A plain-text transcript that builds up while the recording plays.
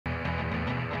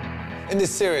In this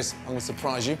series, I'm going to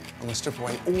surprise you. I'm going to strip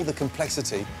away all the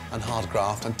complexity and hard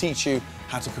graft and teach you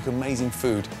how to cook amazing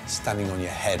food standing on your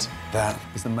head. That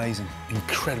is amazing,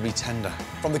 incredibly tender.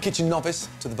 From the kitchen novice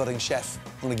to the budding chef,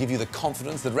 I'm going to give you the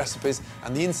confidence, the recipes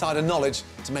and the insider knowledge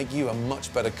to make you a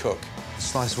much better cook.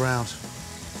 Slice round,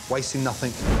 wasting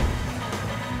nothing.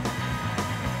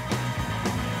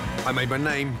 I made my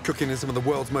name cooking in some of the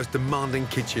world's most demanding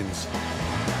kitchens.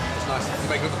 Nice. You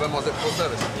make it when was it full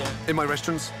service? Yeah. In my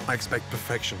restaurants, I expect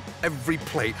perfection. Every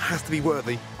plate has to be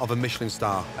worthy of a Michelin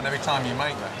star. And every time you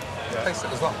make that, taste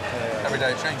it as well. Every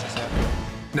day it changes.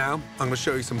 Now, I'm going to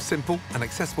show you some simple and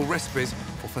accessible recipes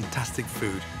for fantastic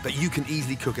food that you can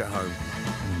easily cook at home.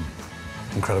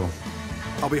 Incredible.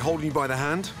 I'll be holding you by the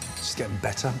hand. Just getting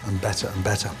better and better and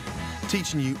better.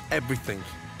 Teaching you everything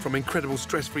from incredible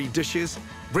stress-free dishes,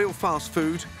 real fast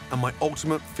food, and my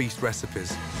ultimate feast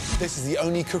recipes. This is the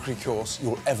only cookery course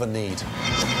you'll ever need.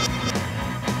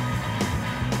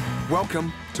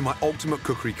 Welcome to my ultimate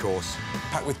cookery course.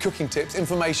 Packed with cooking tips,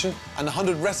 information, and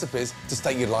 100 recipes to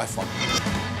stake your life on.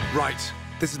 Right,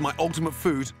 this is my ultimate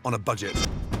food on a budget.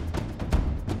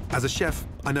 As a chef,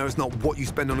 I know it's not what you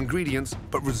spend on ingredients,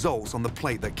 but results on the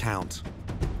plate that count.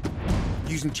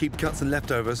 Using cheap cuts and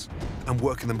leftovers and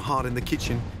working them hard in the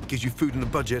kitchen gives you food on a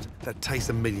budget that tastes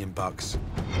 $1 million.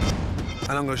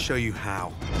 And I'm going to show you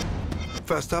how.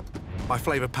 First up, my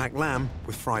flavour-packed lamb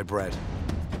with fried bread.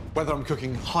 Whether I'm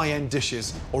cooking high-end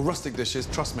dishes or rustic dishes,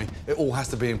 trust me, it all has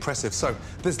to be impressive. So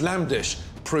this lamb dish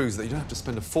proves that you don't have to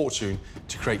spend a fortune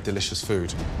to create delicious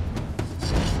food.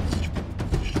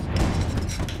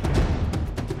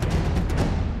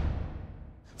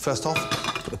 First off,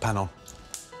 put the pan on.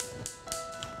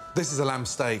 This is a lamb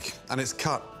steak, and it's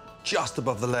cut just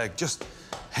above the leg, just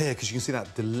here, because you can see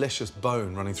that delicious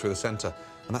bone running through the centre,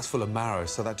 and that's full of marrow,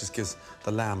 so that just gives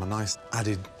the lamb a nice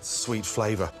added sweet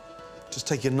flavour. Just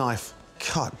take your knife,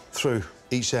 cut through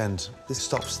each end. This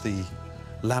stops the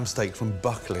lamb steak from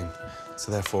buckling,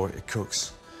 so therefore it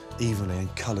cooks evenly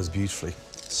and colours beautifully.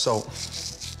 Salt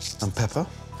and pepper.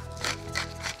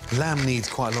 Lamb needs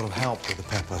quite a lot of help with the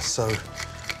pepper, so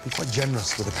be quite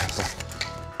generous with the pepper.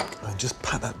 And just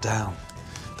pat that down.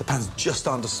 The pan's just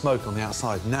starting to smoke on the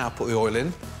outside. Now put the oil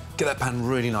in. Get that pan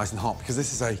really nice and hot, because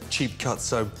this is a cheap cut,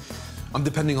 so I'm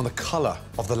depending on the colour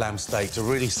of the lamb steak to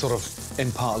really sort of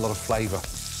impart a lot of flavour.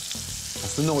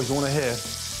 That's the noise you want to hear.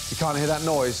 If you can't hear that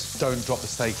noise, don't drop the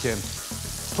steak in.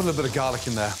 Put a little bit of garlic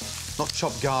in there. Not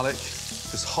chopped garlic,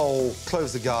 just whole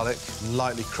cloves of garlic,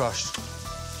 lightly crushed.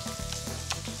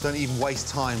 Don't even waste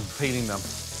time peeling them.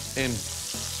 In.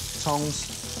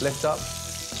 Tongs, lift up.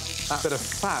 That bit of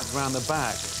fat around the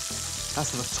back,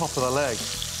 that's at the top of the leg.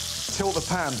 Tilt the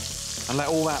pan and let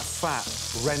all that fat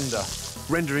render.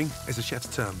 Rendering is a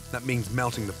chef's term. That means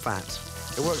melting the fat.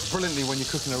 It works brilliantly when you're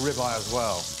cooking a ribeye as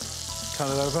well.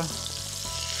 Turn it over.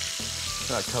 Look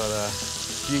at that colour there.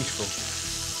 Beautiful.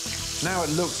 Now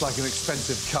it looks like an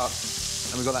expensive cut,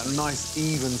 and we've got that nice,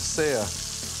 even sear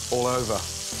all over.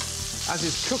 As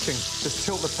it's cooking, just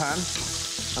tilt the pan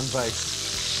and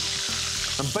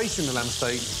baste. And basting the lamb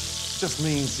steak just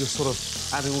means you're sort of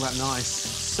adding all that nice,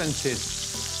 scented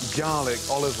garlic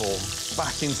olive oil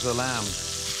back into the lamb.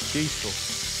 Beautiful.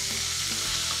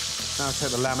 Now take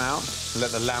the lamb out and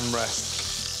let the lamb rest.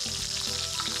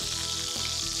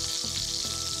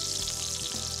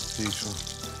 Beautiful.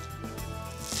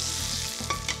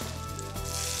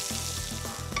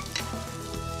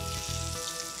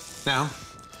 Now,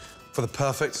 for the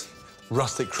perfect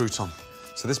rustic crouton.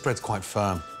 So this bread's quite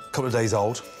firm, a couple of days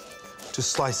old.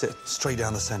 Just slice it straight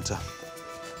down the centre.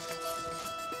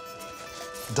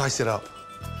 Dice it up.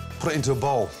 Put it into a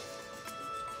bowl.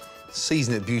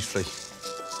 Season it beautifully.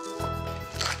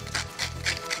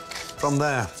 From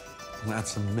there, I'm gonna add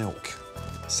some milk.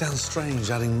 Sounds strange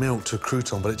adding milk to a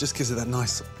crouton, but it just gives it that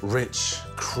nice, rich,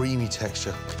 creamy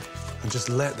texture. And just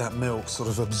let that milk sort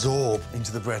of absorb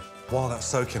into the bread. While that's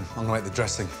soaking, I'm gonna make the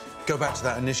dressing. Go back to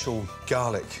that initial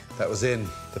garlic that was in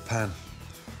the pan.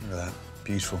 Look at that,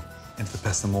 beautiful. Into the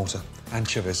pestle and mortar.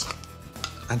 Anchovies.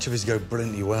 Anchovies go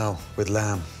brilliantly well with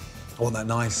lamb. I want that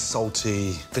nice,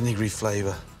 salty, vinegary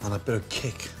flavour and a bit of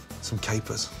kick. Some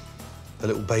capers. The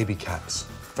little baby caps.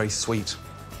 Very sweet.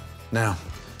 Now,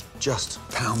 just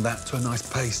pound that to a nice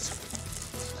paste.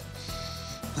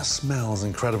 That smells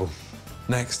incredible.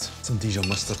 Next, some Dijon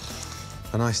mustard.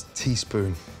 A nice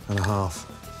teaspoon and a half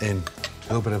in.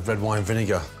 A little bit of red wine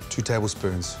vinegar, 2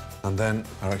 tablespoons. And then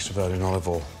our extra virgin olive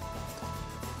oil.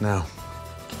 Now,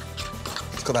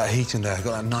 it's got that heat in there,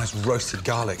 got that nice roasted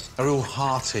garlic, a real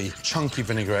hearty, chunky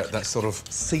vinaigrette that sort of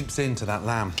seeps into that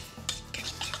lamb.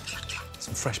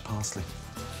 Some fresh parsley.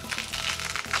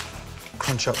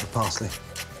 Crunch up the parsley.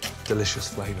 delicious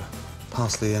flavour.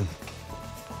 Parsley in.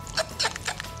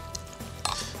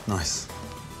 Nice.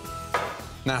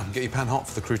 Now, get your pan hot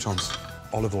for the croutons.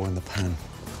 Olive oil in the pan.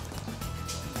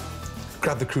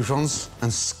 Grab the croutons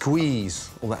and squeeze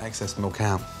all that excess milk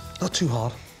out. Not too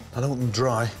hard. I don't want them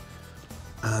dry.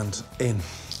 And in.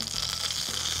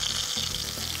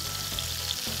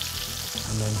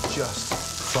 And then just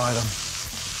fry them.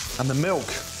 And the milk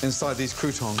inside these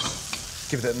croutons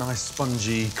give it a nice,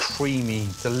 spongy, creamy,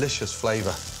 delicious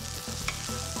flavour.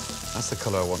 That's the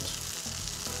colour I want.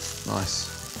 Nice.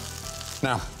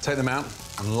 Now, take them out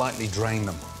and lightly drain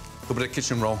them. A little bit of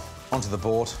kitchen roll onto the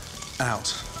board,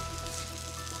 out.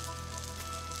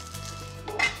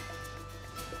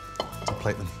 And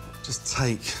plate them. Just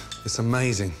take this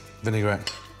amazing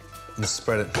vinaigrette and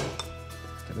spread it.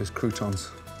 Get those croutons.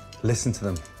 Listen to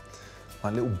them,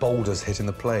 like little boulders hitting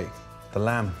the plate. The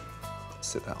lamb,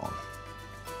 sit that on.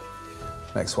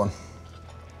 Next one,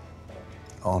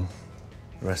 on.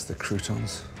 The rest of the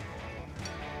croutons,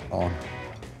 on.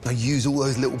 Now use all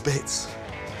those little bits.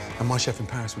 And my chef in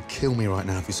Paris would kill me right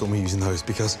now if he saw me using those,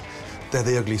 because they're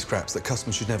the ugly scraps that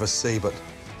customers should never see, but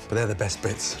they're the best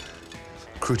bits.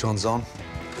 Croutons on,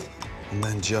 and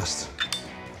then just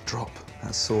drop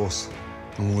that sauce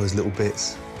on all those little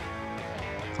bits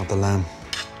of the lamb.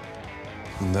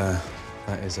 And there,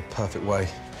 that is a perfect way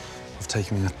of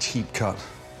taking a cheap cut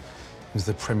into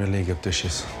the Premier League of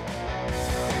dishes.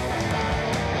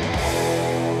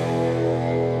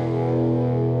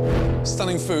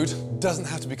 Stunning food doesn't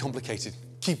have to be complicated.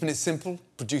 Keeping it simple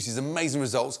produces amazing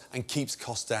results and keeps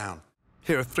costs down.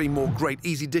 Here are 3 more great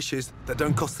easy dishes that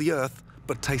don't cost the earth,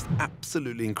 but taste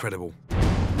absolutely incredible.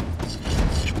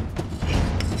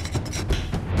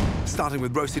 Starting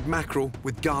with roasted mackerel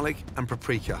with garlic and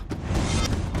paprika.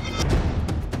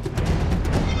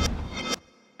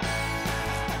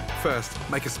 First,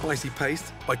 make a spicy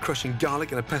paste by crushing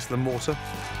garlic in a pestle and mortar,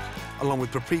 along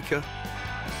with paprika,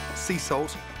 sea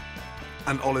salt,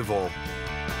 and olive oil.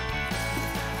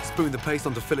 Spoon the paste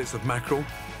onto fillets of mackerel,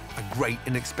 a great,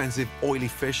 inexpensive, oily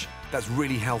fish that's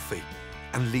really healthy,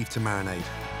 and leave to marinate.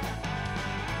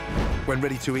 When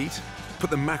ready to eat, put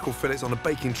the mackerel fillets on a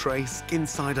baking tray, skin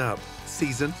side up,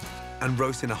 season, and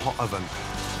roast in a hot oven.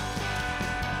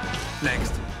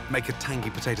 Next, make a tangy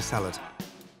potato salad.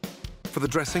 For the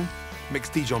dressing, mix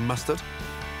Dijon mustard,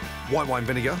 white wine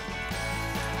vinegar,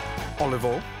 olive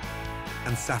oil,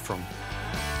 and saffron.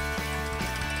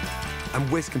 And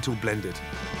whisk until blended.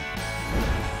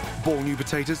 Boil new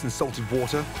potatoes in salted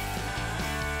water.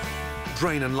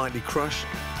 Drain and lightly crush.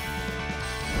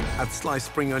 Add sliced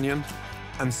spring onion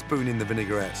and spoon in the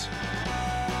vinaigrette.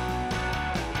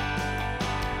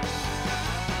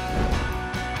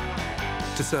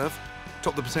 To serve,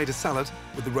 top the potato salad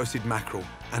with the roasted mackerel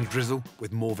and drizzle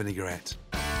with more vinaigrette.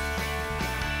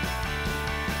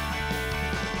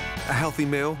 A healthy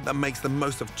meal that makes the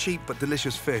most of cheap but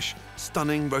delicious fish.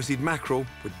 Stunning roasted mackerel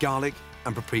with garlic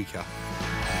and paprika.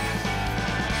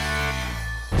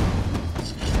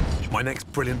 My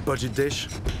next brilliant budget dish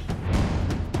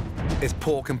is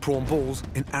pork and prawn balls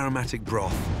in aromatic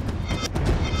broth.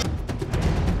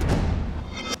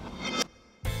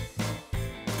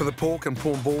 For the pork and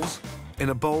prawn balls, in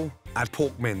a bowl, add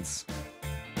pork mince.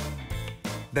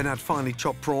 Then add finely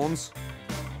chopped prawns,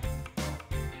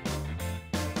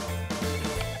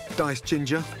 diced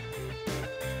ginger,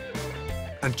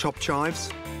 and chopped chives.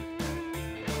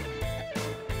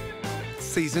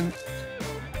 Season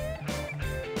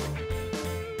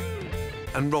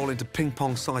and roll into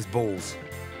ping-pong-sized balls.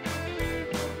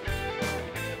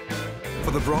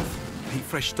 For the broth, heat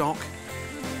fresh stock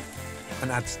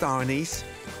and add star anise,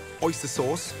 oyster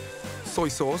sauce, soy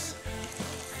sauce,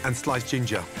 and sliced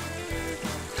ginger.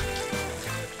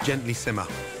 Gently simmer.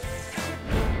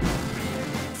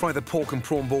 Fry the pork and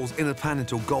prawn balls in a pan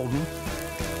until golden.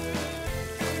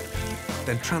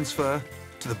 Then transfer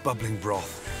to the bubbling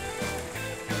broth.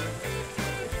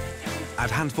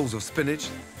 Add handfuls of spinach,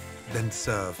 then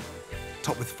serve.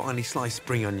 Top with finely sliced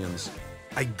spring onions.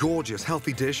 A gorgeous,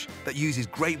 healthy dish that uses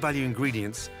great value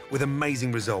ingredients with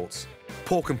amazing results.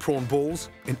 Pork and prawn balls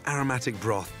in aromatic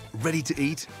broth, ready to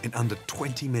eat in under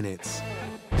 20 minutes.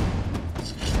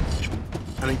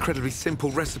 An incredibly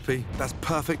simple recipe that's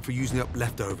perfect for using up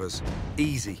leftovers.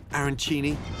 Easy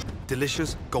arancini,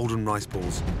 delicious golden rice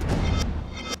balls.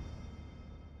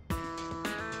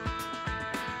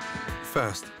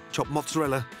 First, chop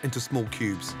mozzarella into small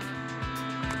cubes.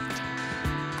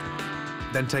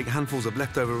 Then take handfuls of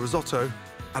leftover risotto,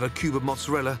 add a cube of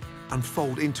mozzarella, and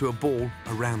fold into a ball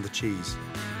around the cheese.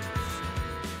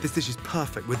 This dish is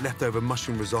perfect with leftover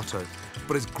mushroom risotto,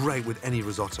 but it's great with any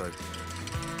risotto.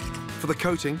 For the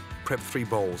coating, prep 3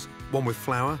 bowls, one with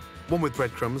flour, one with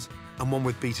breadcrumbs, and one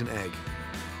with beaten egg.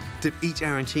 Dip each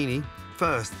arancini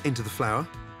first into the flour,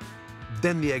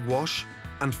 then the egg wash,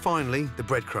 and finally the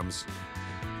breadcrumbs.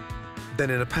 Then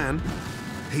in a pan,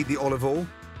 heat the olive oil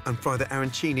and fry the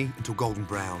arancini until golden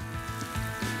brown.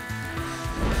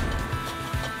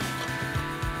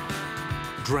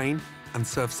 Drain and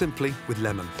serve simply with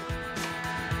lemon.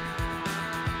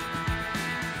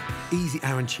 Easy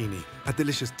arancini, a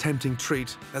delicious, tempting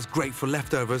treat that's great for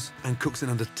leftovers and cooks in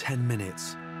under 10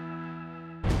 minutes.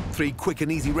 3 quick and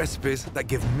easy recipes that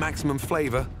give maximum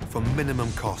flavour for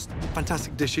minimum cost.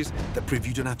 Fantastic dishes that prove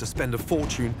you don't have to spend a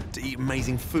fortune to eat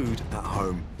amazing food at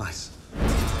home. Nice.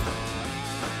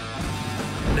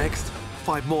 Next,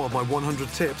 5 more of my 100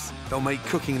 tips that'll make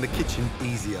cooking in the kitchen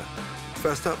easier.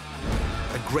 First up,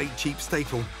 a great cheap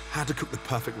staple, how to cook the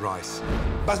perfect rice.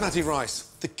 Basmati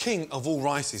rice, the king of all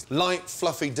rices. Light,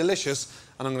 fluffy, delicious,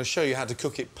 and I'm going to show you how to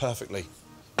cook it perfectly.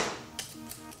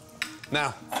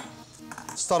 Now,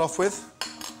 start off with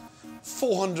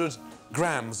 400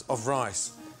 grams of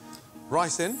rice.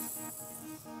 Rice in,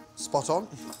 spot on.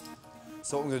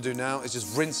 So what I'm going to do now is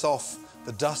just rinse off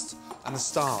the dust and the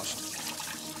starch.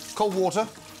 Cold water,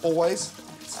 always.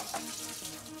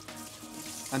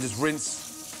 And just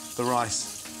rinse the rice.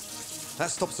 That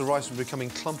stops the rice from becoming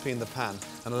clumpy in the pan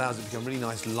and allows it to become really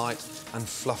nice, light and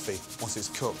fluffy once it's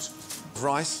cooked.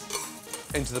 Rice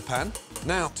into the pan.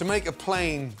 Now, to make a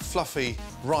plain, fluffy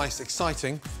rice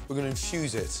exciting, we're going to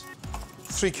infuse it.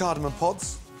 3 cardamom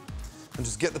pods, and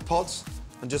just get the pods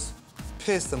and just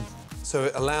pierce them so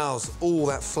it allows all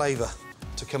that flavour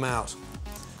to come out.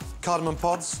 Cardamom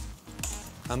pods,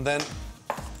 and then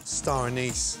star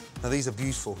anise. Now, these are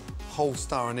beautiful. Whole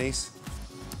star anise.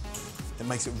 It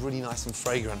makes it really nice and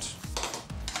fragrant.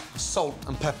 Salt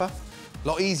and pepper. A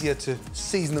lot easier to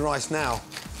season the rice now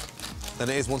than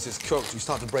it is once it's cooked. You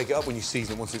start to break it up when you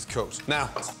season it once it's cooked. Now,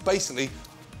 it's basically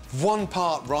 1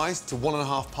 part rice to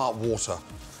 1.5 part water.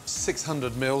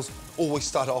 600 mils. Always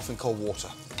start it off in cold water.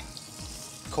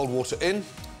 Cold water in.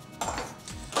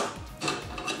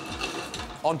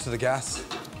 Onto the gas.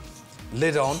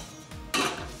 Lid on.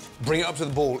 Bring it up to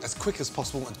the boil as quick as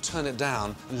possible and turn it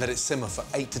down and let it simmer for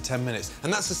 8 to 10 minutes.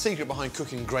 And that's the secret behind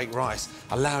cooking great rice.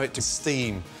 Allow it to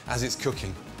steam as it's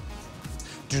cooking.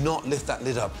 Do not lift that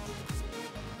lid up.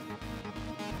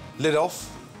 Lid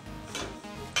off.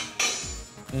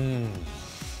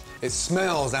 It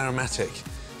smells aromatic.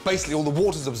 Basically, all the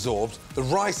water's absorbed, the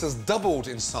rice has doubled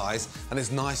in size, and it's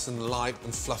nice and light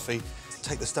and fluffy.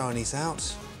 Take the star anise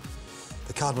out.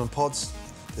 The cardamom pods,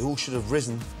 they all should have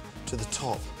risen to the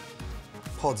top.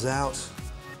 Pods out.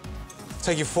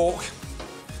 Take your fork,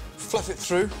 fluff it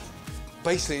through.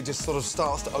 Basically, it just sort of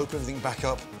starts to open everything back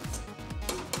up.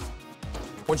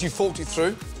 Once you've forked it through,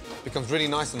 it becomes really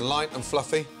nice and light and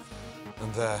fluffy.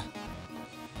 And there.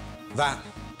 That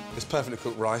is perfectly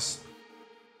cooked rice.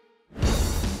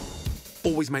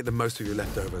 Always make the most of your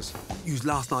leftovers. Use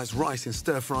last night's rice in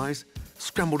stir-fries,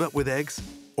 scrambled up with eggs,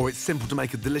 or it's simple to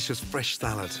make a delicious fresh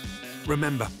salad.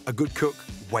 Remember, a good cook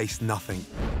wastes nothing.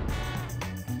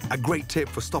 A great tip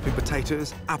for stopping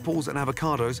potatoes, apples and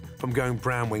avocados from going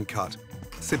brown when cut.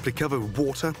 Simply cover with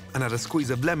water and add a squeeze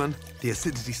of lemon. The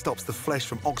acidity stops the flesh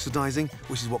from oxidizing,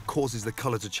 which is what causes the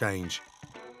color to change.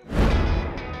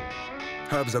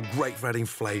 Herbs are great for adding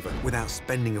flavor without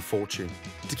spending a fortune.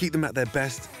 To keep them at their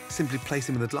best, simply place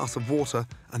them in a glass of water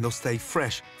and they'll stay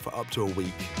fresh for up to a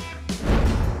week.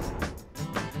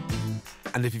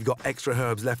 And if you've got extra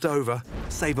herbs left over,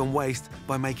 save on waste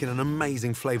by making an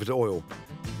amazing flavored oil.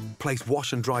 Place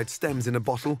wash and dried stems in a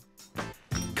bottle,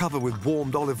 cover with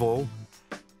warmed olive oil,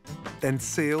 then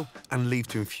seal and leave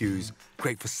to infuse.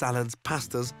 Great for salads,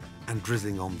 pastas, and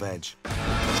drizzling on veg.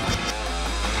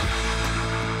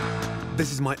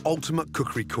 This is my ultimate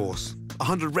cookery course.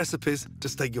 100 recipes to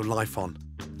stake your life on.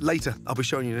 Later, I'll be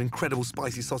showing you an incredible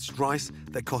spicy sausage rice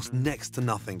that costs next to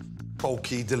nothing.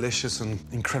 Bulky, delicious, and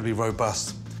incredibly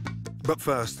robust. But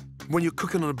first, when you're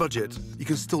cooking on a budget, you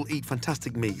can still eat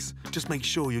fantastic meats. Just make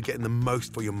sure you're getting the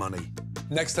most for your money.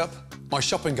 Next up, my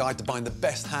shopping guide to buying the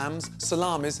best hams,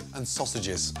 salamis, and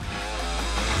sausages.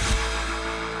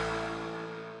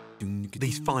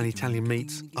 These fine Italian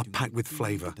meats are packed with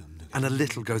flavour, and a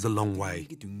little goes a long way.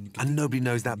 And nobody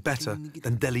knows that better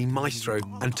than deli maestro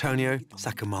Antonio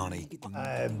Saccomani.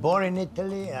 Born in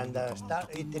Italy and start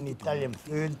eating Italian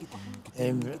food,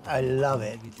 and I love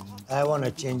it. I want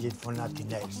to change it for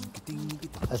nothing else.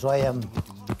 That's why I'm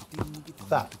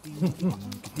fat.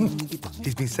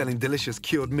 He's been selling delicious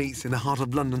cured meats in the heart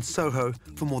of London, Soho,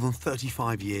 for more than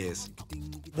 35 years.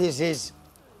 This is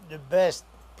the best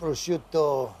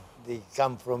prosciutto They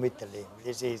come from Italy.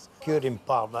 This is cured in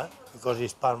Parma because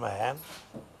it's Parma ham.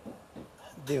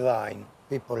 Divine.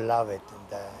 People love it,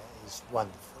 and it's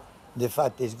wonderful. The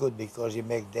fat is good because it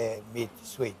makes the meat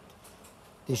sweet.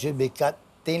 They should be cut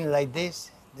thin like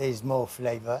this. There is more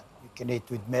flavor. You can eat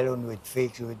with melon, with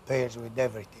figs, with pears, with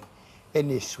everything.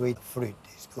 Any sweet fruit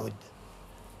is good.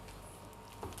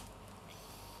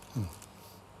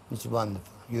 It's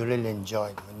wonderful. You really enjoy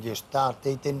it. When you start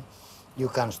eating, you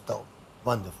can't stop.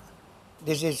 Wonderful.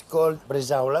 This is called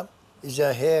bresaola. It's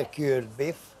a hair-cured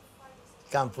beef.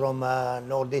 Come from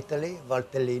North Italy,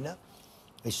 Valtellina.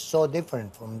 It's so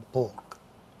different from pork.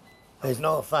 There's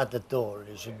no fat at all.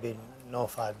 There should be no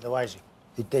fat, otherwise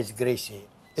it tastes greasy.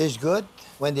 It's good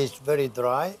when it's very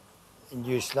dry and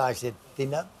you slice it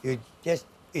thinner. You just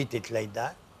eat it like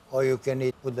that. Or you can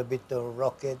eat with a bit of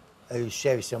rocket. You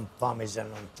shave some parmesan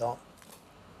on top.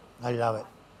 I love it.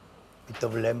 Bit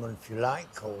of lemon if you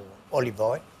like, or olive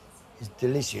oil. It's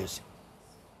delicious.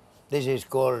 This is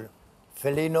called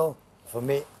felino. For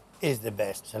me, is the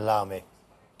best salami.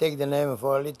 Take the name of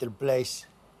a little place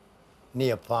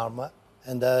near Parma,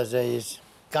 and there is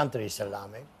country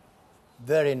salami.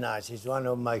 Very nice. It's one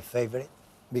of my favorite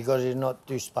because it's not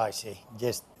too spicy,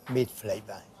 just meat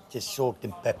flavor, just salt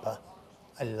and pepper.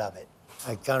 I love it.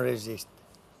 I can't resist.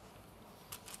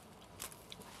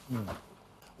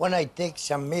 When I take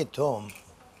some meat home,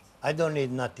 I don't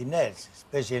need nothing else,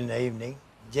 especially in the evening.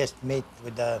 Just meat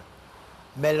with a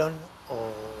melon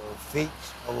or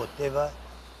figs or whatever.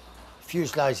 A few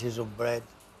slices of bread,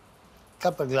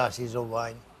 couple glasses of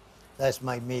wine. That's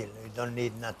my meal. You don't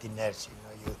need nothing else, you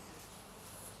know.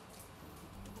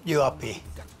 You're happy.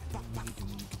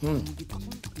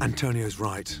 Antonio's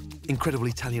right. Incredible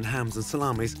Italian hams and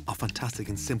salamis are fantastic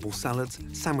in simple salads,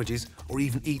 sandwiches, or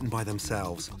even eaten by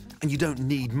themselves. And you don't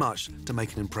need much to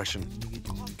make an impression.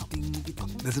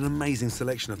 There's an amazing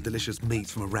selection of delicious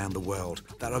meats from around the world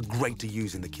that are great to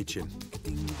use in the kitchen.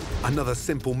 Another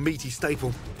simple, meaty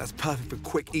staple that's perfect for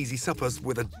quick, easy suppers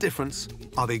with a difference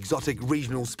are the exotic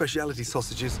regional specialty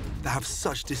sausages that have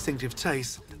such distinctive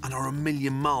tastes and are a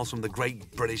million miles from the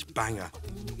great British banger.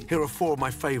 Here are 4 of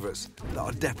my favourites that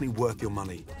are definitely worth your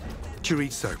money.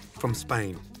 Chorizo from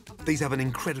Spain. These have an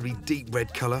incredibly deep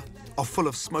red colour, are full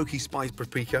of smoky spiced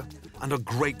paprika, and are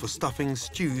great for stuffings,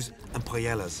 stews and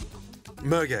paellas.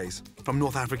 Merguez from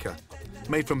North Africa.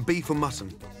 Made from beef or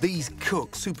mutton, these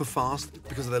cook super fast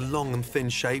because of their long and thin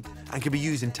shape and can be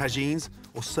used in tagines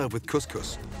or served with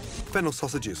couscous. Fennel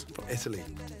sausages from Italy.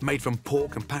 Made from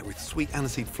pork and packed with sweet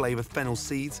aniseed flavoured fennel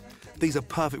seeds, these are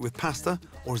perfect with pasta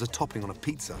or as a topping on a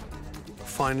pizza.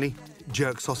 Finally,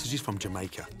 jerk sausages from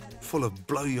Jamaica. Full of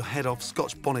blow-your-head-off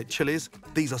Scotch bonnet chilies,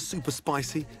 these are super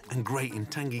spicy and great in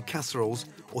tangy casseroles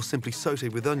or simply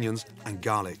sautéed with onions and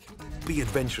garlic. Be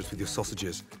adventurous with your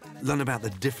sausages. Learn about the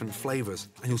different flavours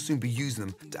and you'll soon be using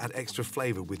them to add extra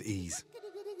flavour with ease.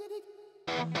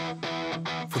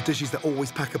 For dishes that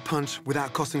always pack a punch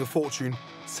without costing a fortune,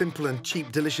 simple and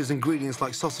cheap delicious ingredients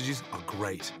like sausages are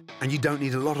great. And you don't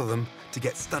need a lot of them to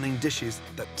get stunning dishes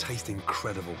that taste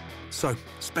incredible. So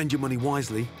spend your money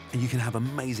wisely and you can have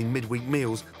amazing midweek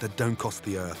meals that don't cost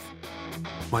the earth.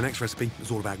 My next recipe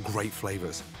is all about great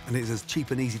flavours and it is as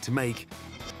cheap and easy to make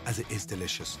as it is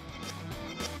delicious.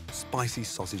 Spicy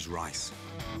sausage rice.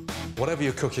 Whatever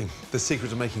you're cooking, the secret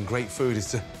to making great food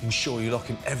is to ensure you lock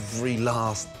in every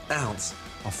last ounce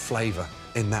of flavour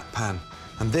in that pan.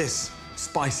 And this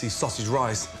spicy sausage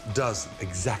rice does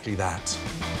exactly that.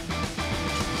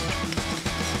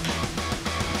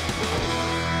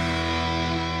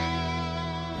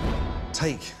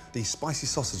 Take these spicy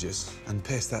sausages and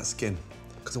pierce that skin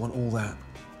because I want all that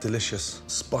delicious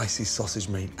spicy sausage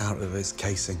meat out of its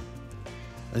casing.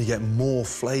 And you get more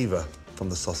flavour from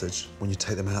the sausage when you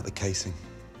take them out the casing.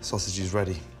 Sausage is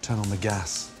ready. Turn on the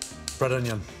gas. Red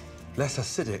onion, less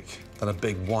acidic than a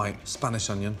big white Spanish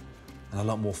onion and a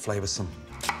lot more flavoursome.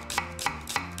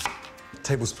 A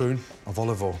tablespoon of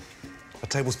olive oil. A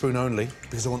tablespoon only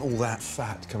because I want all that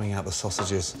fat coming out the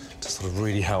sausages to sort of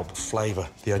really help flavour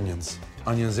the onions.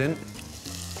 Onions in.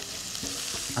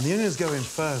 And the onions go in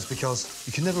first because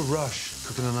you can never rush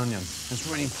cooking an onion. It's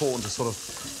really important to sort of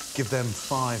give them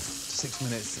 5 to 6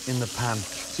 minutes in the pan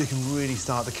so you can really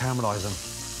start to caramelize them.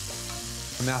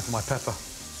 And now for my pepper.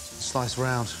 Slice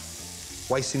round,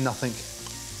 wasting nothing.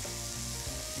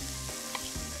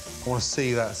 I want to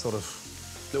see that sort of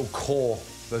little core,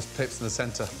 those pips in the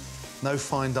centre. No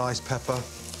fine diced pepper.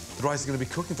 The rice is going to be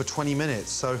cooking for 20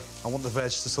 minutes, so I want the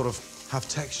veg to sort of have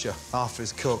texture after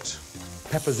it's cooked.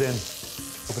 Pepper's in,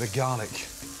 a bit of garlic,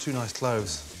 2 nice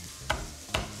cloves.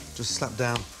 Just slap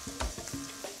down,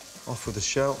 off with the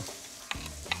shell.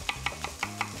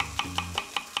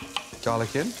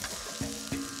 Garlic in.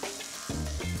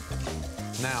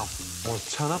 Now, I want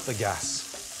to turn up the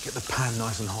gas, get the pan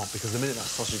nice and hot, because the minute that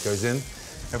sausage goes in,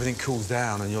 everything cools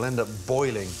down and you'll end up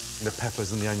boiling the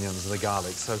peppers and the onions and the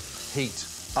garlic. So heat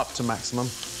up to maximum,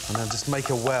 and then just make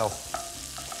a well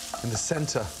in the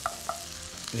centre.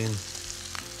 In.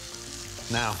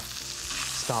 Now,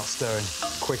 start stirring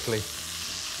quickly.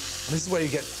 And this is where you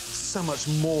get so much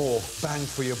more bang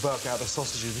for your buck out of the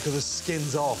sausages, because the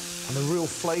skin's off and the real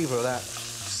flavour of that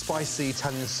spicy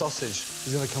Italian sausage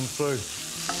is going to come through.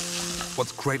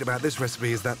 What's great about this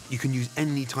recipe is that you can use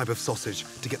any type of sausage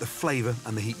to get the flavour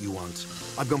and the heat you want.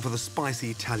 I've gone for the spicy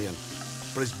Italian,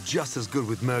 but it's just as good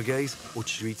with merguez or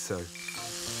chorizo.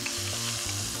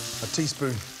 A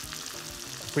teaspoon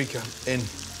paprika in,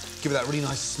 give it that really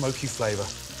nice smoky flavour.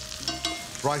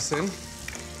 Rice in,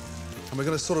 and we're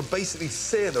going to sort of basically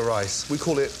sear the rice. We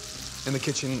call it, in the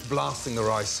kitchen, blasting the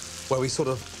rice, where we sort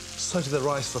of saute the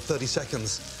rice for 30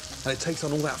 seconds, and it takes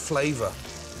on all that flavour.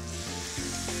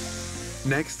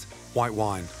 Next, white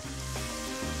wine.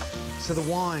 So the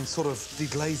wine sort of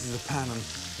deglazes the pan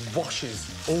and washes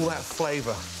all that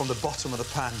flavour from the bottom of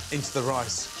the pan into the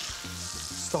rice.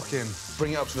 Stock in,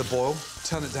 bring it up to the boil,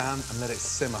 turn it down and let it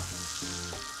simmer.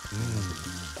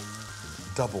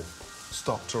 Double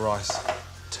stop to rice.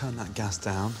 Turn that gas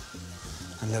down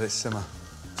and let it simmer.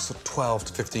 Sort of 12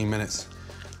 to 15 minutes.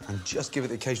 And just give it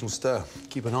the occasional stir.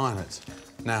 Keep an eye on it.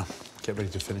 Now, get ready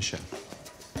to finish it.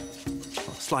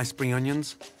 Slice spring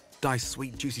onions, dice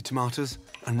sweet juicy tomatoes,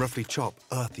 and roughly chop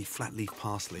earthy flat leaf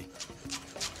parsley.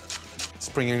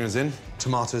 Spring onions in,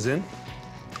 tomatoes in.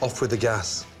 Off with the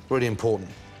gas. Really important.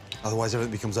 Otherwise,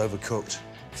 everything becomes overcooked.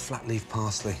 Flat leaf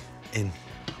parsley in.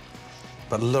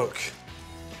 But look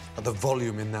at the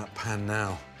volume in that pan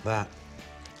now. That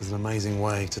is an amazing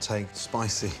way to take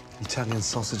spicy Italian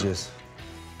sausages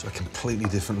to a completely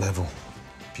different level.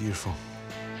 Beautiful.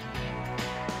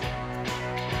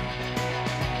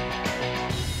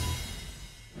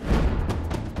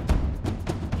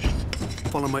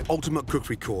 Follow my ultimate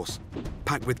cookery course,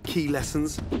 packed with key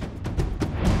lessons,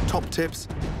 top tips,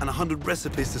 and 100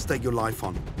 recipes to stake your life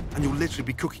on. And you'll literally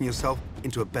be cooking yourself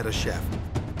into a better chef.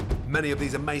 Many of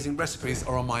these amazing recipes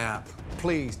are on my app.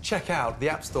 Please check out the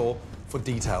App Store for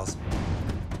details.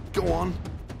 Go on,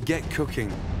 get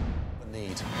cooking.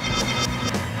 Need.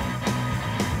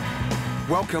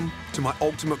 Welcome to my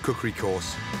ultimate cookery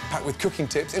course. Packed with cooking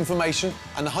tips, information,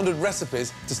 and 100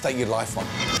 recipes to stake your life on.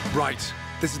 Right,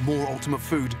 this is more ultimate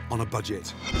food on a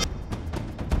budget.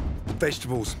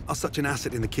 Vegetables are such an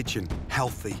asset in the kitchen.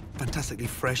 Healthy, fantastically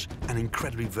fresh, and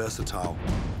incredibly versatile.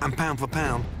 And pound for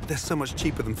pound, they're so much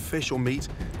cheaper than fish or meat.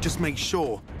 Just make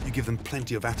sure you give them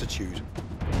plenty of attitude.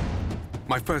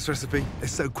 My first recipe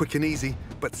is so quick and easy,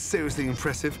 but seriously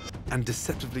impressive and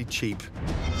deceptively cheap.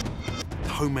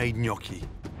 Homemade gnocchi.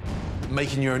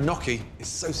 Making your gnocchi is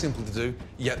so simple to do,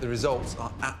 yet the results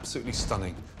are absolutely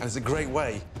stunning. And it's a great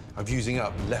way of using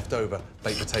up leftover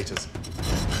baked potatoes.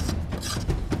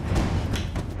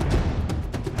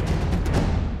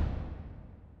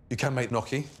 You can make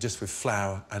gnocchi just with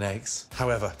flour and eggs.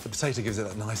 However, the potato gives it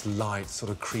that nice, light, sort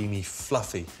of creamy,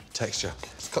 fluffy texture.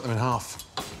 Just cut them in half.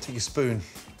 Take your spoon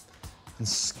and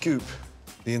scoop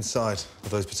the inside of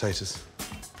those potatoes.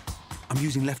 I'm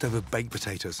using leftover baked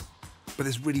potatoes, but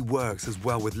this really works as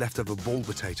well with leftover boiled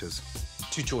potatoes.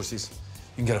 Two choices.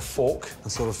 You can get a fork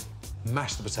and sort of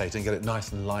mash the potato and get it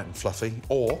nice and light and fluffy,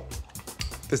 or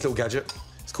this little gadget,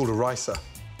 it's called a ricer.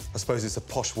 I suppose it's a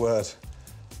posh word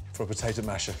for a potato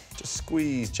masher. Just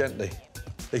squeeze gently.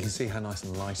 You can see how nice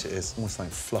and light it is, almost like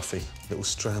fluffy little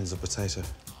strands of potato.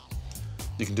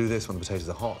 You can do this when the potatoes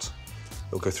are hot.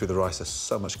 It'll go through the ricer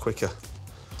so much quicker.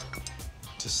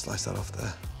 Just slice that off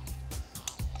there.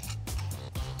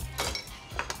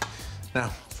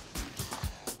 Now,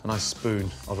 a nice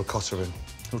spoon of ricotta in.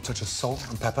 A little touch of salt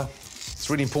and pepper. It's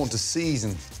really important to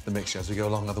season the mixture as we go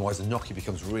along, otherwise the gnocchi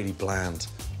becomes really bland.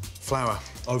 Flour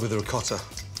over the ricotta,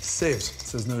 sieved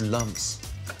so there's no lumps.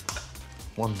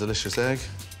 One delicious egg.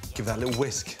 Give that a little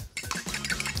whisk.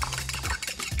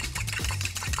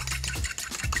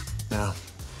 Now,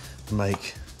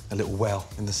 make a little well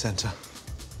in the centre.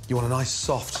 You want a nice,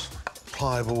 soft,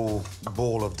 pliable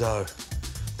ball of dough.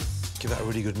 Give that a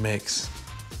really good mix.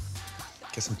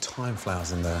 Get some thyme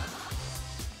flowers in there.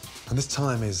 And this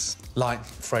thyme is light,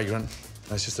 fragrant,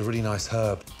 and it's just a really nice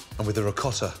herb. And with the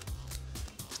ricotta,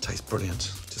 it tastes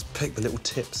brilliant. Just pick the little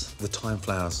tips of the thyme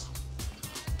flowers.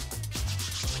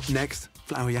 Next,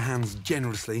 flour your hands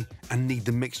generously and knead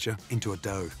the mixture into a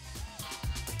dough.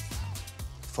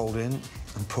 Fold in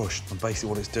and push. And basically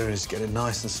what it's doing is get it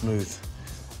nice and smooth.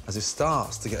 As it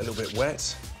starts to get a little bit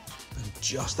wet, and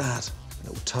just add a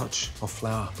little touch of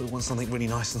flour, but we want something really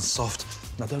nice and soft.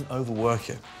 Now, don't overwork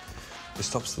it. It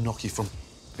stops the gnocchi from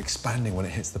expanding when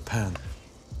it hits the pan.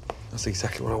 That's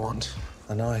exactly what I want.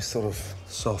 A nice, sort of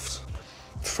soft,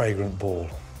 fragrant ball.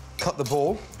 Cut the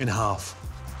ball in half.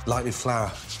 Lightly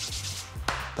flour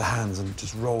the hands and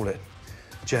just roll it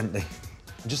gently.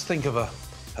 And just think of a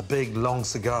big, long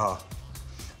cigar.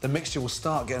 The mixture will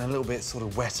start getting a little bit sort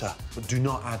of wetter, but do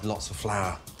not add lots of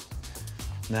flour.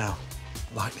 Now,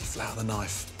 lightly flour the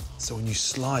knife, so when you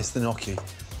slice the gnocchi,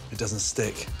 it doesn't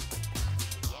stick.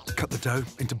 Cut the dough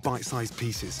into bite-sized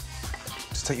pieces.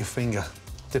 Just take your finger,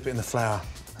 dip it in the flour,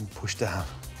 and push down.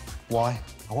 Why?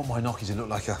 I want my gnocchi to look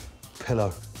like a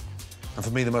pillow. And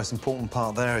for me, the most important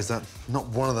part there is that not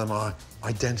one of them are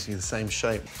identically the same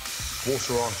shape.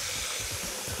 Water on.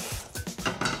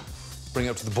 Bring it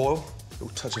up to the boil. A little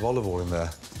touch of olive oil in there.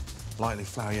 Lightly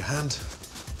flour your hand.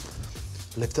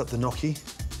 Lift up the gnocchi.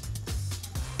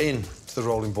 In to the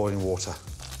rolling boiling water.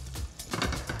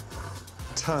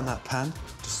 Turn that pan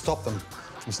to stop them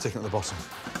from sticking at the bottom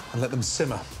and let them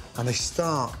simmer. And they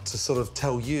start to sort of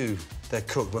tell you they're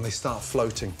cooked when they start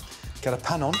floating. Get a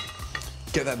pan on,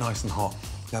 get that nice and hot.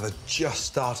 Now they're just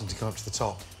starting to come up to the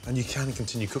top, and you can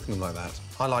continue cooking them like that.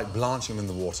 I like blanching them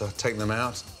in the water, taking them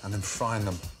out, and then frying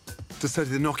them. To study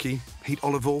the gnocchi, heat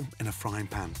olive oil in a frying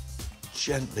pan.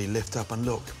 Gently lift up and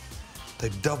look.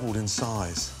 They've doubled in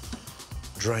size.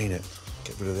 Drain it,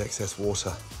 get rid of the excess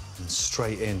water, and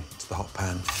straight in to the hot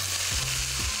pan.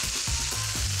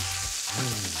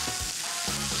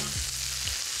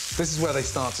 This is where they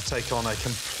start to take on a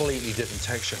completely different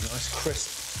texture. Nice, crisp,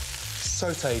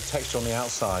 sautéed texture on the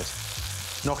outside.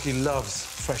 Gnocchi loves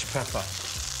fresh pepper,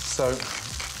 so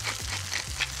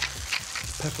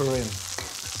pepper in.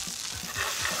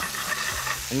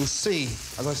 And you'll see,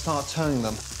 as I start turning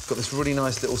them, got this really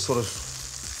nice little sort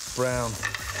of brown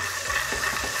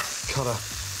colour.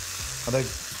 And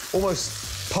they're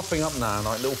almost puffing up now,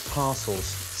 like little parcels.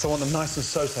 So I want them nice and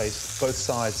sautéed, both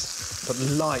sides, but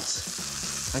light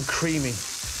and creamy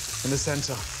in the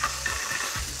centre.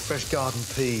 Fresh garden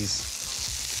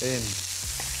peas in.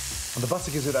 And the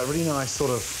butter gives it that really nice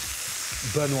sort of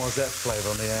beurre noisette flavour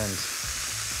on the end.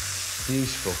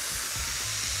 Beautiful.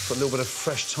 Put a little bit of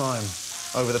fresh thyme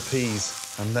over the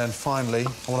peas. And then finally,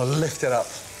 I want to lift it up.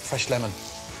 Fresh lemon.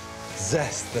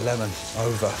 Zest the lemon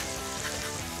over.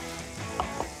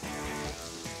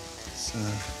 So,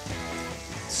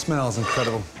 smells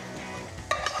incredible.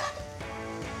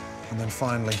 And then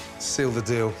finally, seal the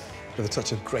deal with a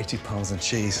touch of grated Parmesan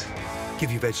cheese.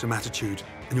 Give your veg some attitude,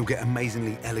 and you'll get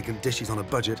amazingly elegant dishes on a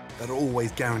budget that are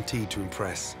always guaranteed to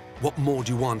impress. What more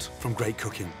do you want from great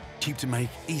cooking? Cheap to make,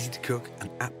 easy to cook, and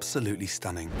absolutely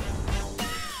stunning.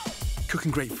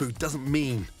 Cooking great food doesn't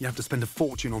mean you have to spend a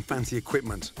fortune on fancy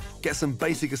equipment. Get some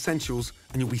basic essentials,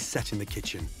 and you'll be set in the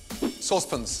kitchen.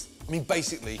 Saucepans. I mean,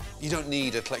 basically, you don't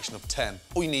need a collection of 10.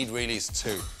 All you need really is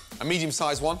 2. A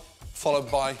medium-sized one, followed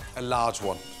by a large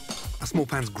one. A small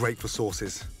pan's great for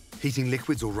sauces, heating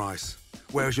liquids or rice,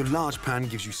 whereas your large pan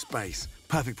gives you space,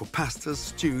 perfect for pastas,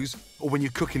 stews, or when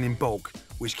you're cooking in bulk,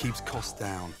 which keeps costs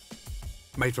down.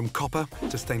 Made from copper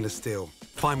to stainless steel.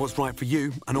 Find what's right for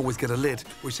you and always get a lid,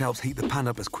 which helps heat the pan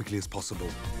up as quickly as possible.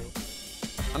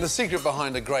 And the secret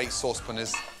behind a great saucepan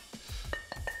is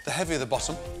the heavier the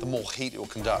bottom, the more heat it will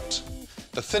conduct.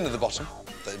 The thinner the bottom,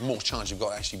 the more chance you've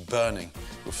got actually burning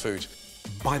your food.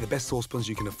 Buy the best saucepans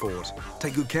you can afford.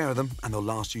 Take good care of them and they'll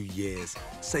last you years,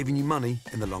 saving you money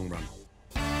in the long run.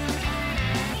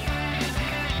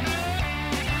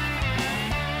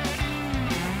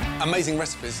 Amazing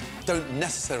recipes don't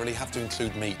necessarily have to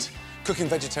include meat. Cooking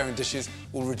vegetarian dishes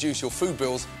will reduce your food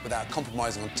bills without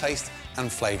compromising on taste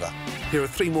and flavour. Here are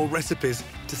 3 more recipes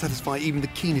to satisfy even the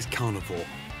keenest carnivore,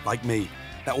 like me,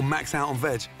 that will max out on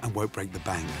veg and won't break the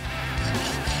bank.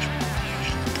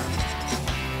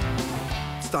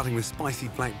 Starting with spicy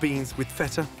black beans with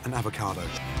feta and avocado.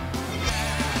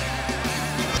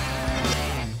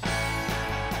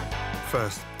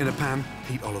 First, in a pan,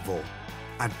 heat olive oil.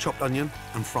 Add chopped onion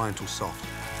and fry until soft.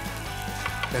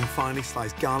 Then finally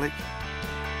slice garlic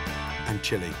and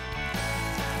chili.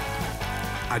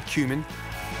 Add cumin,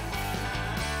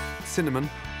 cinnamon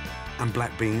and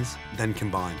black beans, then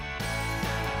combine.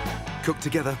 Cook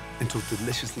together until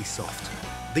deliciously soft.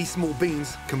 These small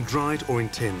beans come dried or in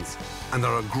tins, and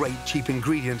are a great cheap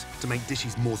ingredient to make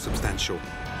dishes more substantial.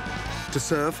 To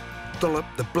serve, dollop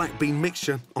the black bean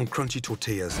mixture on crunchy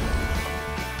tortillas.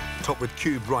 Top with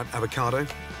cubed ripe avocado,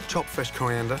 chopped fresh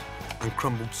coriander, and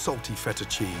crumbled salty feta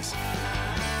cheese.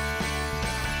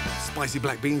 Spicy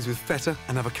black beans with feta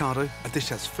and avocado, a dish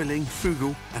that's filling,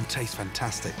 frugal, and tastes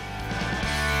fantastic.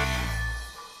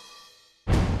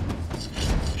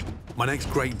 My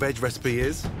next great veg recipe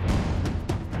is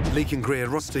leek and gruyere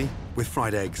rosti with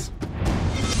fried eggs.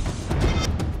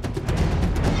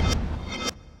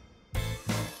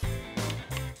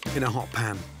 In a hot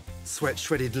pan, sweat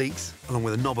shredded leeks along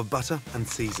with a knob of butter and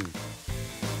season.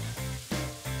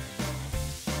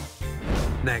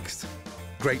 Next,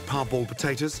 grate parboiled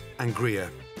potatoes and Gruyere,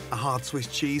 a hard Swiss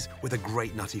cheese with a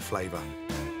great nutty flavour.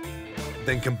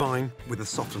 Then combine with the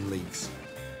softened leeks.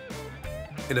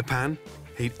 In a pan,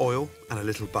 heat oil and a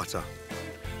little butter.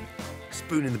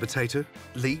 Spoon in the potato,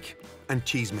 leek and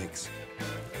cheese mix.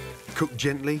 Cook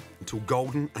gently until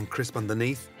golden and crisp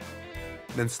underneath.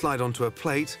 Then slide onto a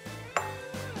plate,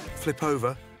 flip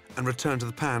over and return to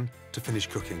the pan to finish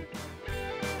cooking.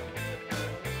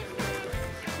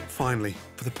 Finally,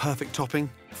 for the perfect topping,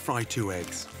 fry 2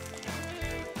 eggs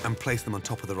and place them on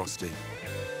top of the rosti.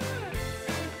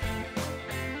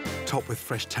 Top with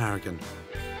fresh tarragon.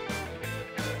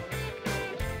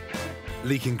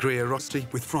 Leek and Gruyere rosti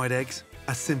with fried eggs,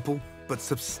 a simple but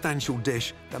substantial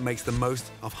dish that makes the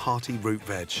most of hearty root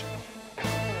veg.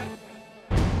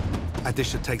 A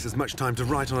dish that takes as much time to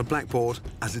write on a blackboard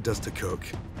as it does to cook.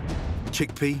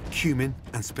 Chickpea, cumin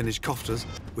and spinach koftas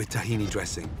with tahini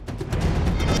dressing.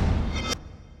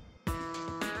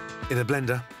 In a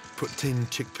blender, put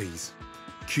tinned chickpeas,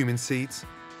 cumin seeds,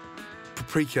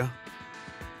 paprika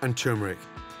and turmeric,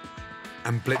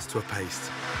 and blitz to a paste.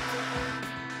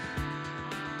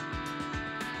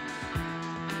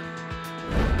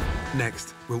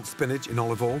 Next, wilt spinach in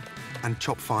olive oil and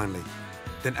chop finely.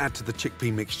 Then add to the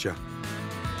chickpea mixture.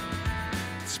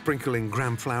 Sprinkle in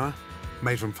gram flour,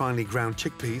 made from finely ground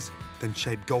chickpeas, then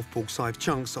shape golf ball-sized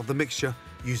chunks of the mixture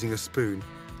using a spoon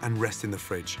and rest in the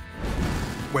fridge.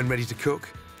 When ready to cook,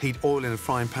 heat oil in a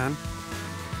frying pan.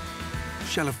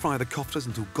 Shallow fry the koftas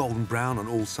until golden brown on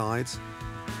all sides.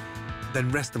 Then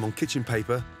rest them on kitchen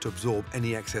paper to absorb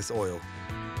any excess oil.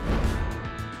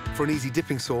 For an easy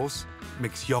dipping sauce,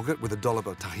 mix yogurt with a dollop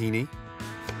of tahini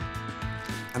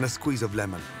and a squeeze of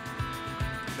lemon.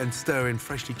 Then stir in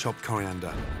freshly chopped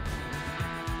coriander.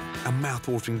 A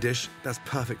mouth-watering dish that's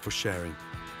perfect for sharing.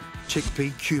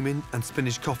 Chickpea, cumin and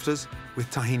spinach koftas with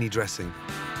tahini dressing.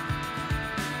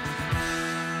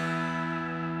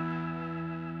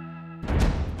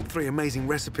 Three amazing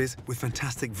recipes with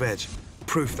fantastic veg.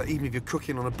 Proof that even if you're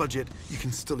cooking on a budget, you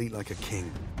can still eat like a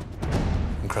king.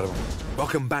 Incredible.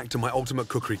 Welcome back to my ultimate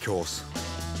cookery course.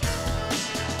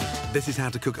 This is how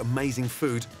to cook amazing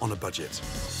food on a budget.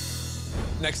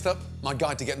 Next up, my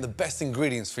guide to getting the best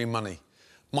ingredients for your money.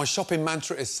 My shopping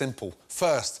mantra is simple.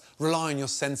 First, rely on your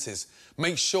senses.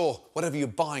 Make sure, whatever you're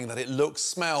buying, that it looks,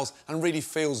 smells and really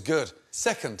feels good.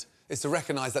 Second, is to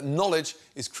recognise that knowledge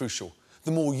is crucial.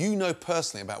 The more you know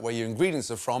personally about where your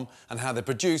ingredients are from and how they're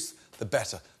produced, the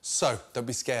better. So, don't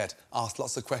be scared. Ask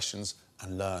lots of questions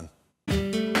and learn.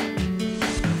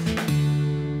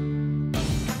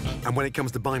 And when it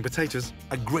comes to buying potatoes,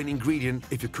 a great ingredient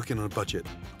if you're cooking on a budget.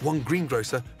 One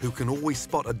greengrocer who can always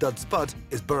spot a dud spud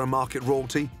is Borough Market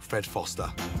royalty, Fred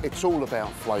Foster. It's all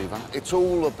about flavour. It's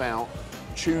all about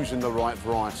choosing the right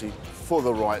variety for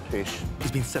the right dish.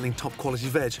 He's been selling top quality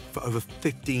veg for over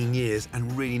 15 years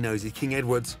and really knows his King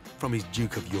Edwards from his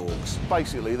Duke of Yorks.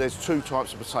 Basically, there's 2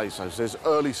 types of potatoes. There's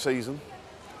early season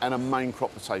and a main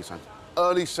crop potato.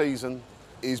 Early season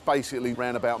is basically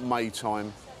around about May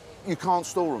time. You can't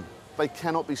store them. They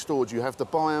cannot be stored. You have to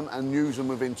buy them and use them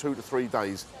within 2 to 3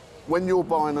 days. When you're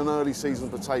buying an early season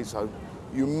potato,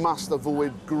 you must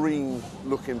avoid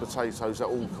green-looking potatoes at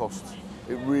all costs.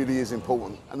 It really is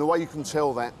important. And the way you can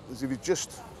tell that is if you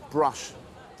just brush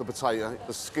the potato,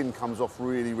 the skin comes off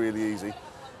really, really easy.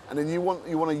 And then you want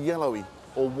a yellowy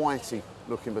or whitey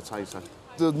looking potato.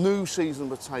 The new season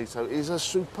potato is a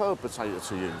superb potato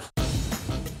to use.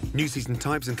 New season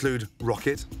types include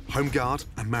Rocket, Home Guard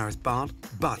and Maris Bard,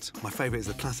 but my favourite is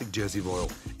the classic Jersey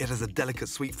Royal. It has a delicate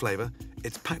sweet flavour,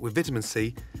 it's packed with vitamin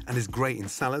C and is great in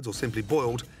salads or simply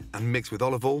boiled and mixed with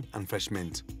olive oil and fresh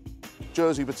mint.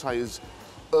 Jersey potatoes,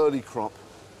 early crop,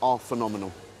 are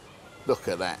phenomenal. Look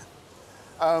at that.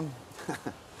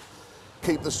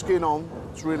 Keep the skin on,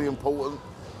 it's really important.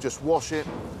 Just wash it,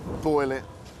 boil it.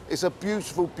 It's a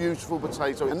beautiful, beautiful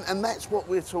potato, and that's what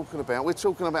we're talking about. We're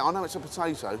talking about, I know it's a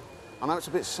potato, I know it's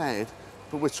a bit sad,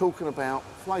 but we're talking about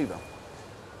flavour.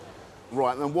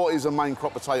 Right, and what is a main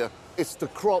crop potato? It's the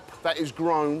crop that is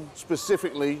grown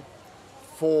specifically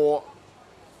for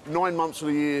 9 months of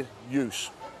the year use.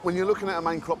 When you're looking at a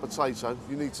main crop potato,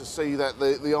 you need to see that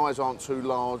the eyes aren't too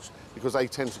large because they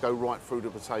tend to go right through the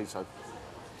potato.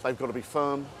 They've got to be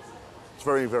firm. It's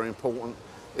very, very important.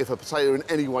 If a potato in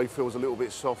any way feels a little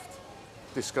bit soft,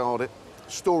 discard it.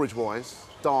 Storage-wise,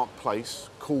 dark place,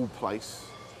 cool place.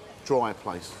 dry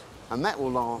place. And that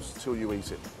will last till you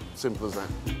eat it. Simple as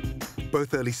that.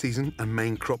 Both early season and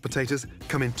main crop potatoes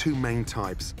come in two main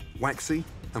types, waxy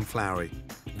and floury.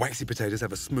 Waxy potatoes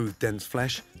have a smooth, dense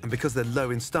flesh, and because they're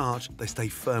low in starch, they stay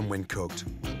firm when cooked.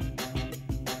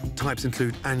 Types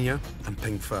include Anya and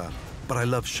Pink Fir, but I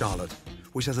love Charlotte,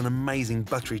 which has an amazing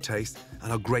buttery taste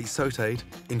and are great sautéed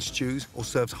in stews or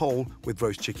served whole with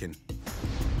roast chicken.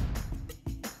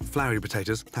 Floury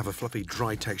potatoes have a fluffy,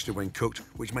 dry texture when cooked,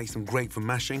 which makes them great for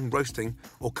mashing, roasting,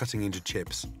 or cutting into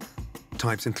chips.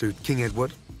 Types include King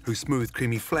Edward, whose smooth,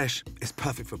 creamy flesh is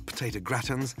perfect for potato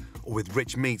gratins or with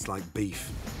rich meats like beef,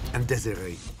 and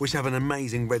Désiré, which have an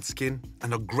amazing red skin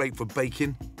and are great for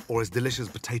bacon or as delicious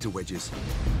potato wedges.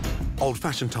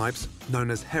 Old-fashioned types, known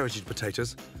as heritage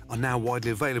potatoes, are now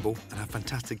widely available and have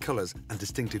fantastic colours and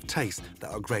distinctive tastes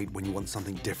that are great when you want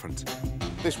something different.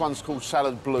 This one's called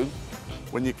Salad Blue.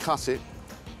 When you cut it,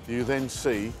 you then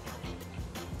see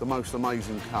the most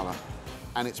amazing colour,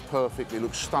 and it's perfect. It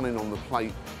looks stunning on the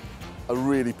plate. Are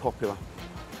really popular.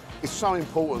 It's so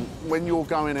important when you're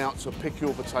going out to pick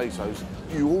your potatoes,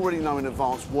 you already know in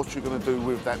advance what you're going to do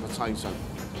with that potato.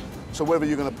 So whether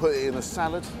you're going to put it in a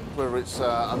salad, whether it's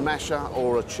a masher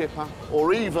or a chipper,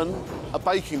 or even a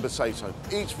baking potato,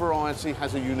 each variety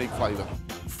has a unique flavour.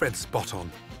 Fred's spot on.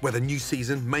 Whether new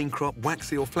season, main crop,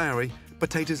 waxy or floury,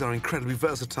 potatoes are incredibly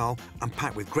versatile and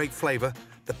packed with great flavour,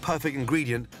 the perfect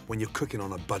ingredient when you're cooking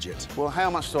on a budget. Well, how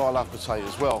much do I love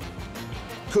potatoes? Well,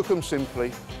 cook them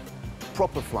simply,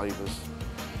 proper flavours.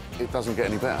 It doesn't get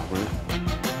any better, really.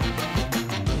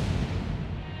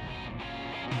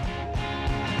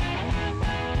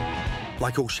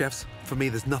 Like all chefs, for me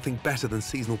there's nothing better than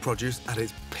seasonal produce at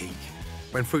its peak.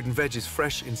 When fruit and veg is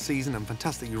fresh, in season and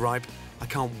fantastically ripe, I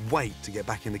can't wait to get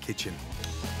back in the kitchen.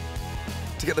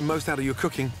 To get the most out of your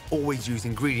cooking, always use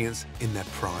ingredients in their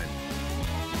prime.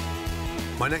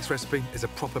 My next recipe is a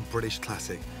proper British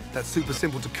classic that's super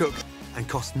simple to cook and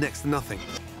costs next to nothing,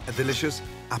 a delicious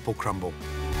apple crumble.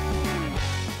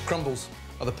 Crumbles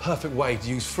are the perfect way to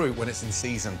use fruit when it's in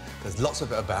season. There's lots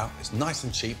of it about, it's nice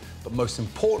and cheap, but most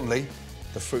importantly,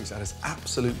 the fruit's at its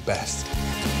absolute best.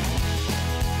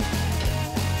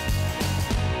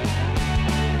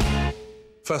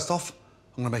 First off,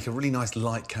 I'm gonna make a really nice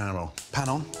light caramel. Pan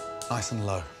on, nice and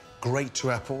low. Grate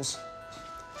 2 apples.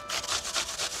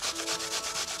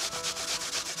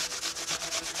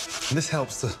 And this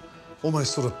helps to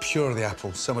almost sort of pure the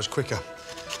apple so much quicker.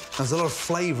 There's a lot of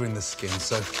flavour in the skin,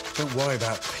 so don't worry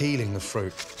about peeling the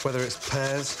fruit. Whether it's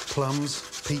pears,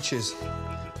 plums, peaches,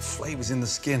 the flavour's in the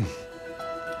skin.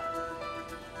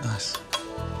 Nice.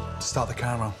 To start the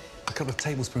caramel, a couple of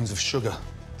tablespoons of sugar.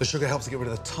 The sugar helps to get rid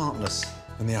of the tartness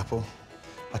in the apple.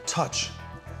 A touch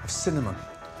of cinnamon.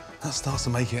 That starts to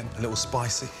make it a little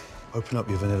spicy. Open up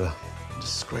your vanilla.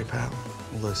 Just scrape out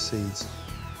all those seeds.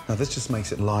 Now this just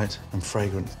makes it light and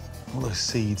fragrant. All those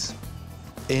seeds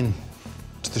in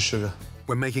to the sugar.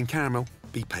 When making caramel,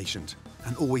 be patient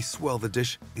and always swirl the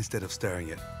dish instead of stirring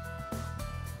it.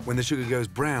 When the sugar goes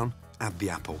brown, add the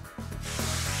apple.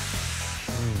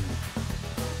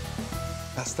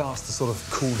 That starts to sort of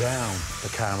cool down the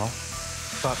caramel,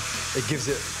 but it gives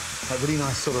it a really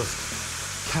nice sort of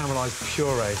caramelised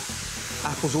puree.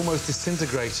 Apple's almost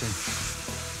disintegrating.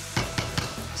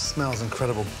 Smells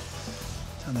incredible.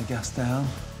 Turn the gas down.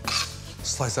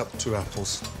 Slice up 2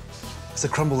 apples. It's a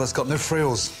crumble that's got no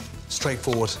frills.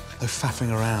 Straightforward, no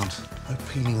faffing around, no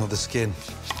peeling of the skin.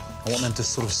 I want them to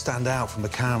sort of stand out from the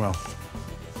caramel.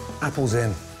 Apples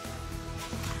in.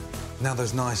 Now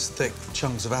those nice, thick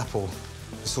chunks of apple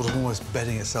are sort of almost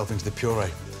bedding itself into the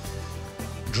puree.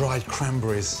 Dried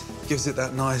cranberries gives it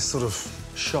that nice sort of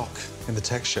shock in the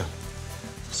texture.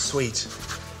 Sweet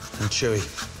and chewy.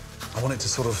 I want it to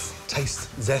sort of taste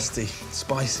zesty,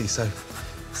 spicy, so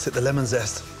sit the lemon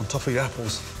zest on top of your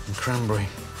apples and cranberry.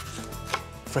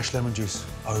 Fresh lemon juice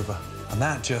over. And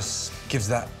that just gives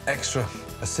that extra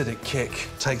acidic kick.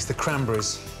 Takes the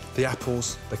cranberries, the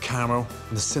apples, the caramel,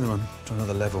 and the cinnamon to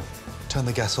another level. Turn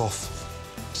the gas off.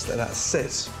 Just let that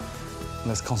sit. And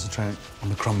let's concentrate on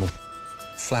the crumble.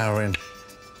 Flour in.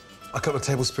 A couple of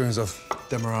tablespoons of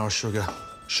demerara sugar.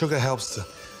 Sugar helps to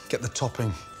get the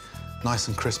topping nice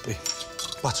and crispy.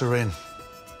 Butter in.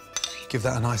 Give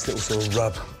that a nice little sort of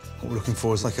rub. What we're looking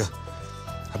for is like a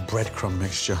breadcrumb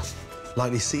mixture.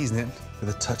 Lightly season it with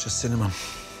a touch of cinnamon.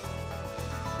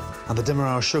 And the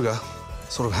demerara sugar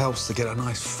sort of helps to get a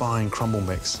nice fine crumble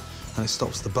mix, and it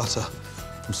stops the butter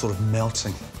from sort of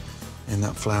melting in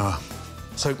that flour.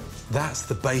 So that's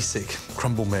the basic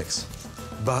crumble mix.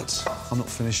 But I'm not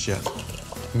finished yet.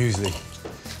 Muesli.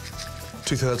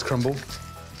 2/3 crumble,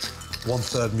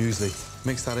 1/3 muesli.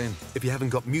 Mix that in. If you haven't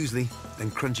got muesli, then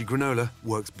crunchy granola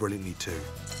works brilliantly too.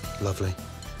 Lovely.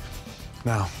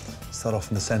 Now, start off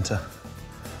in the centre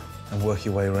and work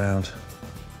your way around.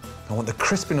 I want the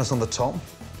crispiness on the top,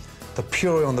 the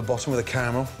puree on the bottom with the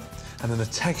caramel, and then the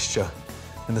texture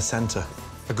in the centre.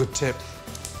 A good tip,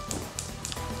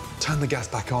 turn the gas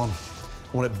back on.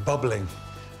 I want it bubbling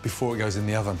before it goes in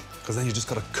the oven, because then you just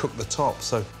got to cook the top.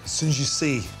 So as soon as you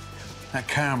see that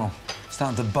caramel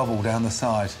starting to bubble down the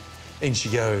side, in she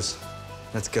goes.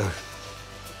 Let's go.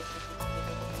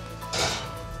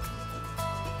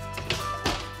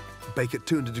 Bake at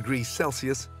 200 degrees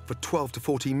Celsius for 12 to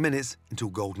 14 minutes until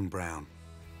golden brown.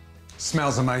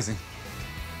 Smells amazing.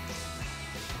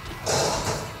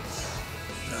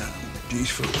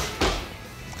 Beautiful.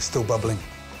 Still bubbling.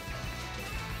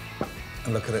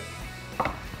 And look at it.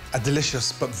 A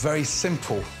delicious but very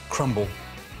simple crumble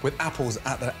with apples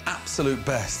at their absolute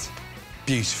best.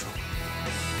 Beautiful.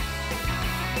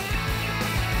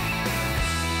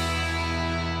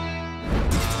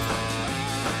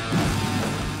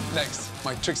 Next,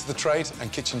 my tricks of the trade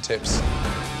and kitchen tips.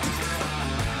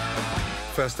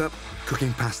 First up,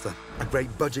 cooking pasta. A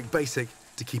great budget basic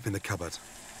to keep in the cupboard.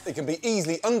 It can be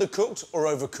easily undercooked or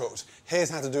overcooked. Here's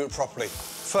how to do it properly.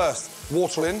 First,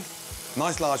 water in,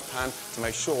 nice large pan to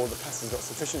make sure the pasta's got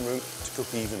sufficient room to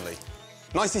cook evenly.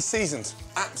 Nicely seasoned,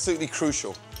 absolutely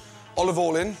crucial. Olive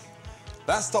oil in,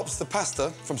 that stops the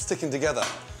pasta from sticking together.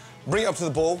 Bring it up to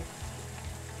the boil.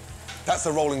 That's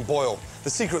a rolling boil. The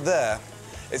secret there,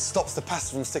 it stops the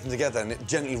pasta from sticking together and it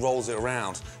gently rolls it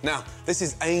around. Now, this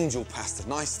is angel pasta,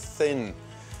 nice thin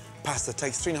pasta.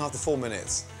 Takes 3.5 to 4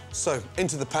 minutes. So,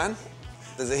 into the pan.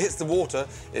 As it hits the water,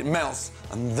 it melts,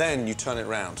 and then you turn it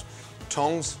round.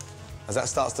 Tongs, as that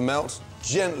starts to melt,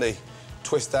 gently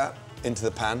twist that into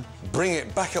the pan. Bring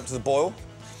it back up to the boil.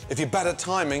 If you're bad at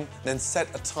timing, then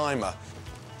set a timer.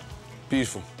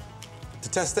 Beautiful. To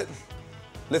test it,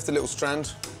 lift a little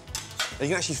strand. And you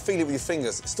can actually feel it with your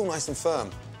fingers. It's still nice and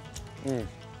firm.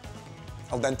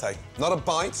 Al dente. Not a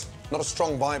bite, not a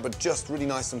strong bite, but just really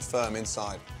nice and firm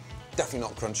inside. Definitely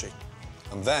not crunchy.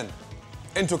 And then,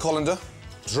 into a colander,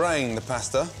 drain the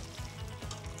pasta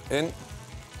in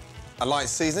a light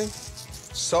seasoning,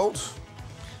 salt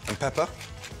and pepper,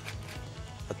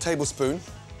 a tablespoon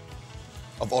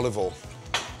of olive oil.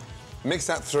 Mix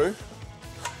that through.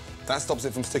 That stops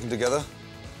it from sticking together.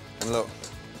 And look,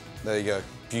 there you go.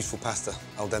 Beautiful pasta,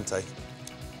 al dente.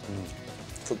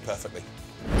 Cooked perfectly.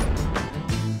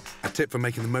 A tip for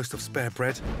making the most of spare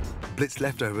bread: blitz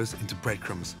leftovers into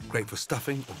breadcrumbs, great for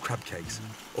stuffing or crab cakes,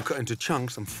 or cut into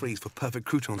chunks and freeze for perfect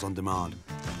croutons on demand,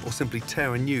 or simply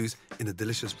tear and use in a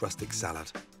delicious rustic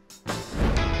salad.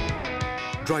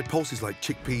 Dried pulses like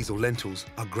chickpeas or lentils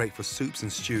are great for soups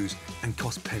and stews and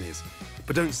cost pennies,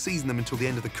 but don't season them until the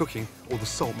end of the cooking or the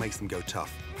salt makes them go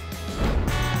tough.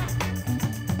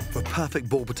 For perfect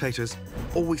boiled potatoes,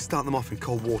 always start them off in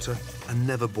cold water and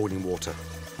never boiling water.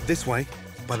 This way,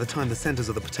 by the time the centres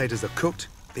of the potatoes are cooked,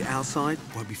 the outside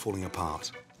won't be falling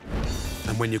apart.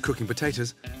 And when you're cooking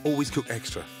potatoes, always cook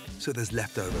extra, so there's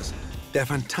leftovers. They're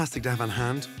fantastic to have on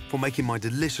hand for making my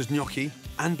delicious gnocchi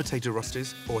and potato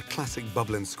rusties or a classic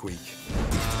bubble and squeak.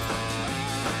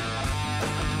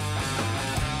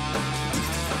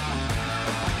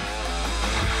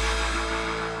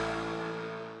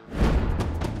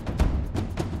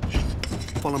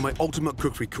 Follow my ultimate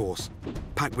cookery course,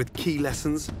 packed with key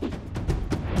lessons,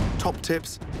 top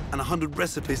tips, and 100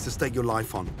 recipes to stake your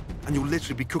life on, and you'll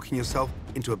literally be cooking yourself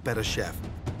into a better chef.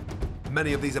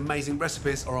 Many of these amazing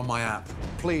recipes are on my app.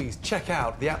 Please check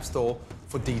out the App Store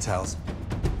for details.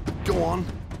 Go on,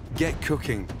 get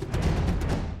cooking.